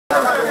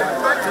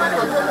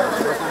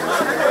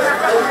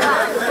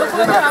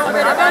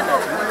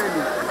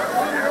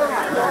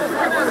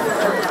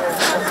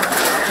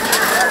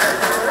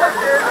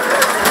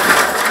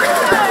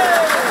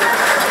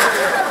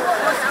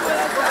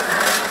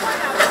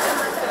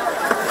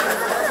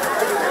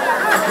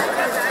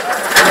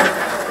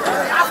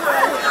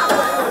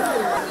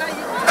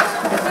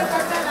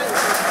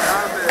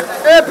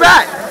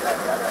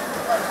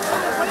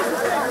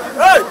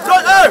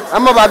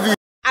I'm about to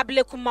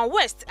Ablekuma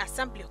West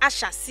Assembly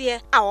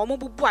Ashasiye a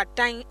bubu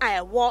adan a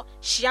ewo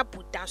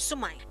Shiabu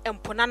dansuman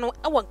emponano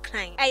ewon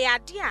kran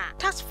eyade a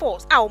task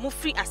force a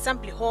free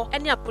assembly ho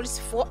ene a police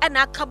for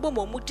ena akabo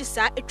mo mudi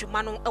saa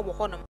adwuma no ewo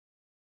honom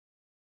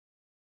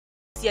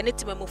ye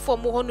netimemu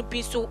form ho no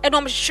bi so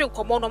enom hwehwe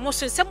nkomo no mo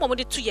sensem mo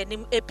de to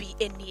yanim ebi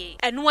enie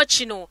eno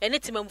achi no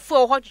netimemu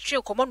fo ho hwehwe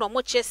nkomo no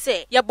mo kye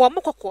se ye bo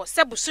mo kokko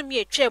se busumi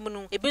etwam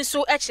no ebi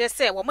nso ekye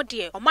se wo mo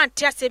de o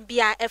mante asem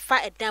bia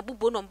efa edan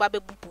bubu no mba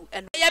bebubu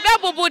eno ye be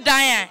bubu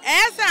dan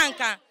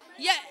sanka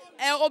ye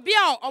obi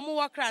a omo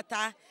wo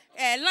krata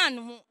land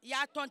mu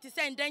ya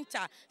 20%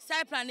 dencha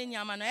side plan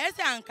nyama no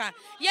anka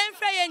ye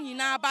mfre ye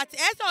nyina but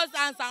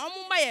ansa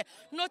omo ma ye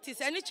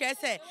notice any che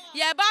se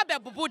ye ba be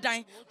bubu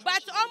dan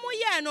but omo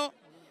ye no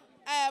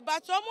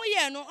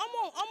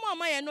omo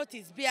ma ye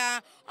notice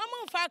bia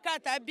omo mfa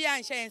krata bia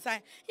nhye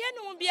nsan ye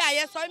no bia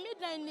ye so mi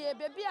dan ne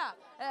bebi a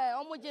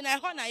omo gina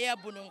ho na ye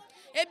bu no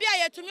ebi a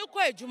ye tumi ko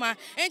adwuma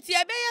enti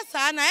ebe ye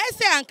saa na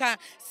anka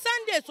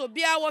Sunday so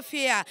bia wo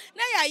fie a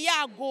na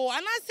ya go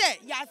anase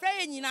ya fra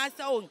ye nyina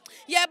se o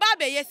ye ba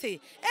be ye se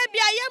ebi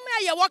a ye ma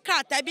ye wo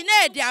krata bi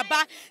na e di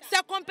aba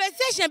se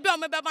compensation bi o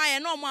me be ma ye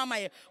na o mo ama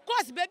ye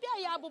cause bebi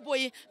a ya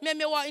aboboyi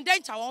me wo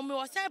indencha wo me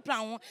wo se plan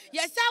ho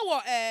ye se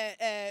wo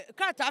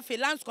krata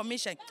Flattens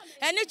commission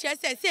eni che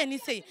se ni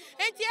se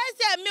enti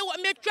ese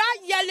me try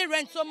yearly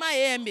rent so ma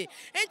ye me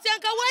enti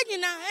anka wa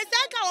nyina ese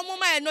anka wo mo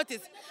ma ye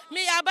notice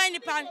me ya ba ni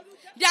pan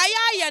dia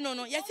ya ye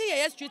no ye se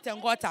ye street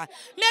and gutter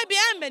maybe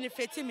am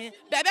benefit me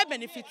bebe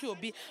benefit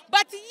obi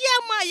but ye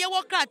ma ye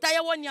wo krata ye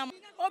wo nyam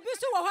obi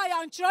so wo ha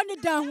ya nchiro ni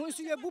dan ho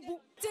so ye bubu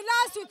ti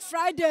last week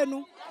Friday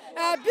no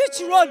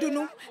beach road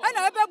no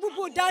na ebe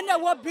bubu dan na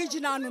wo bridge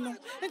na no no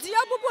nti ye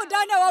bubu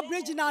dan na wo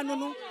bridge na no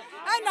no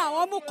na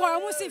wo mu ko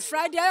mu si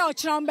Friday ya o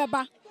chira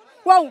mbeba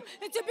wo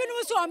nti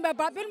binu so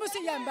mbeba binu so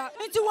ye mba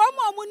nti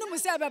wo mu num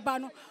se beba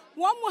no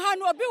one ha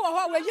no obi wo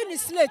ho we uni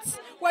slate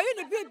we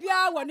uni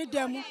bibia wo ne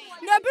demu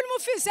na ebi mu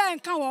fi se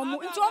nka wo mu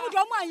nti wo mu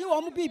do mu anyi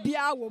wo mu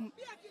bibia wo mu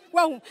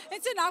wo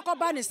nti na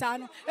akoba ne sa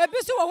no ebi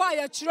so wo ho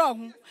ya kire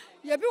ho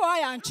ye bi wo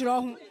ya nkire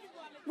ho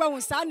wo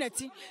sa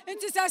nati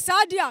nti se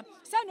sa dia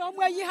se na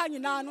omu ayi ha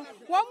nyina no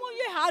wo mu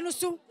yi ha no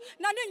so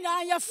na ne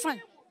nya ye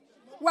fan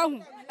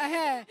wo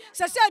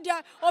se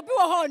dia obi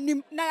wo ho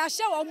nim na ya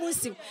hye wo mu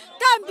nsim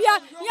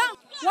tambia ya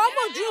wo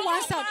mu dru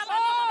one side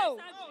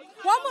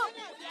one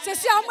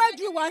say I'm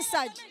do one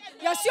side.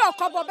 You see a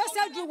couple best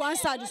do one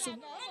side so.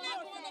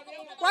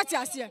 What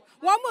you say?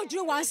 One more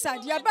do one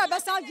side. You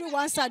best do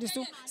one side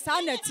so.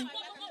 Sanity.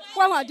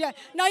 One are there.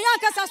 Now young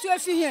cassa so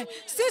if here.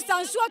 Sister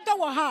and so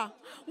to her.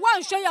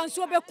 One show and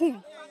so be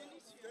cool.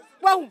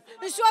 Well,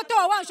 it's so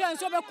to one show and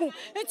so be cool.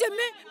 Until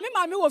me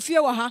mammy will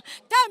fear her.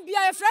 Time be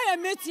a friend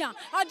and meet ya.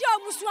 I do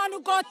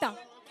Muswanu gota.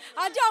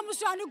 I do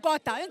Muswanu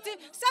gota. Until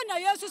Sana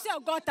yesu say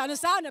gota and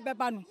Sana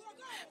bebanu.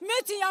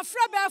 Meeting your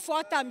friend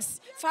 4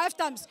 times, 5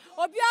 times.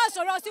 Obia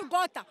so rosi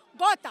gota.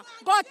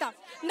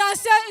 Na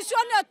say so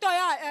na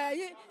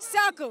to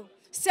circle.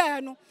 Say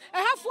no. I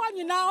have one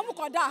you now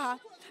koda ha.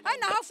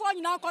 And I have one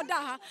you now koda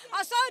ha.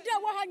 I saw there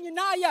one you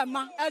now ya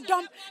ma.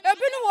 Edom.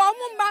 Ebinu wo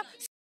mu ma.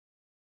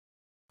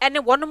 Ene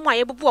wono mo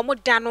ayebubu omo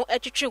dan no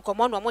etwetwe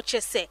nkomo no omo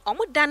chese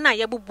omo dan na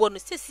ayebubu no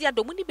sesi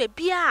adomu ni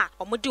bebia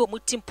omo de omo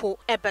timpo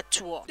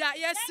ebeto da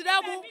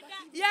yesremu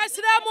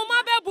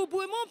ma bebubu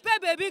mu pe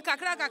bebi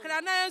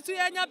kakra na enso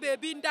yenya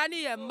bebi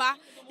ndani ye mba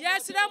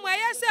yesremu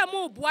yese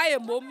mu bua ye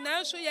mom na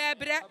enso ye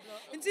bre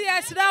nti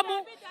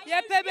yesremu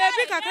ye pe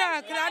bebi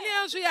kakra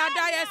na enso ya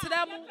da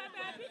yesremu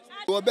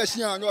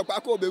Obesia no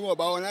akọ be mu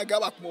ba wona ga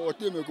ba ko o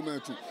teme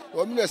kumentu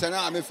o mi lesa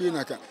na amefi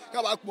naka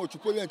ka ba ko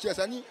chupo le nche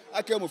sani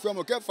aka mo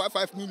fem ke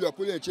 5 million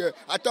pole nche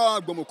ata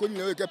agbomo ko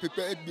ni ke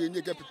pepe edbe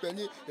ni ke pepe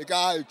ni e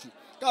ka aitu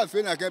ka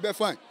fe na ke be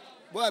fine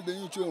bo abe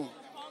ni chu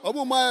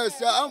obu ma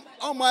sa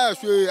ama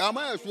esu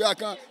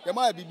aka ya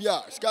ma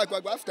bibia sika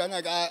kwa after na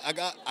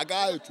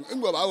aga aitu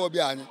ngbo ba wo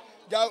bia ni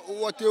ja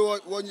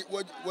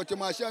wote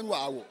ma sha nwa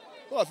awo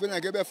o fe na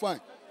ke be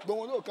fine bo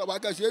won lo ka ba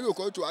ka se ero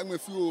ko to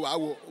amefi o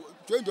awo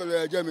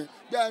 $20 jemi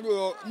then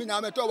mi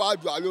na me to wa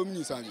adu alo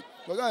mi sani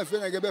we ga fe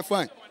na ge be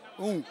fine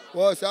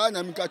wo sa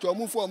na mi ka to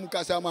mu fo mu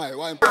kasa mai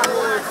wa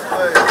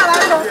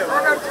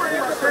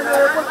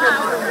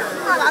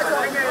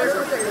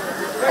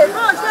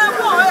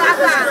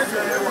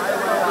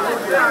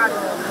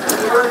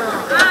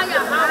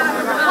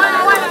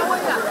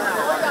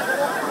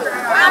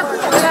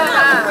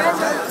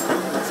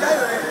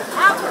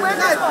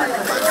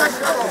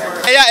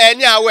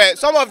Anywhere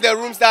some of the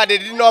rooms that they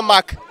did not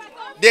mark,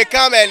 they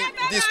come and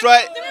destroy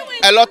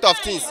a lot of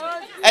things.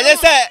 And they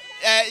say,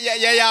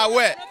 yeah,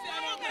 where?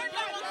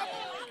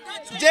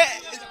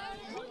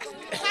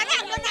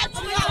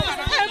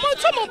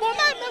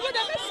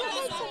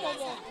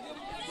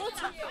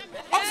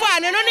 fa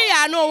ne no ne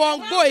ya no won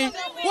boy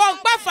won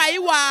pa fa yi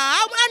wa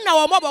ana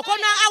wo moboko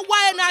na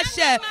awae na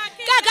hye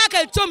kaka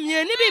ka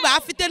tomie ni bi ba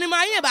afite ni ma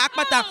anye ba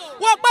akpata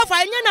won pa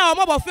fa nye na wo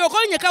mobofo ko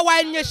nye ka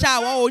wa nye sha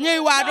wo onye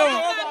wa do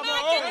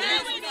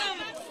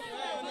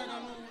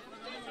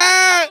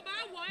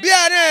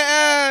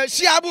Biane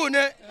Shiabu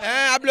ne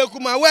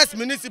Ablekuma West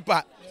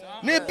Municipal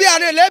ni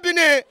biane lebi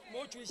ne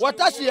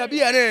watashi ya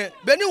biane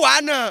beni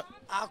wana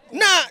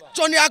na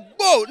choni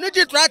agbo ni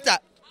jitrata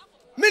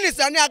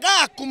minister ni aga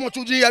akumo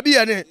tuji ya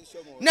biane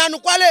na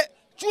nukwale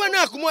chuwe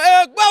na akumo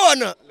egba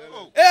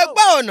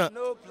wona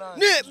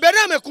ni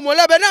bename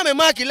kumole bename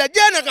makile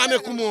jena ka me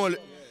kumole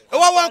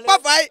wa wan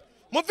pafai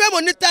mo fe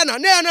mo nitana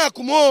ne na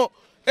akumo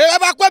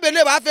ba kwa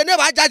bene ba fe ne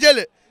ba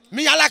jajele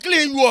mi yala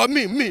clean you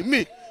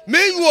mi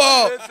you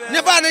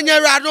never ne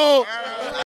nyara no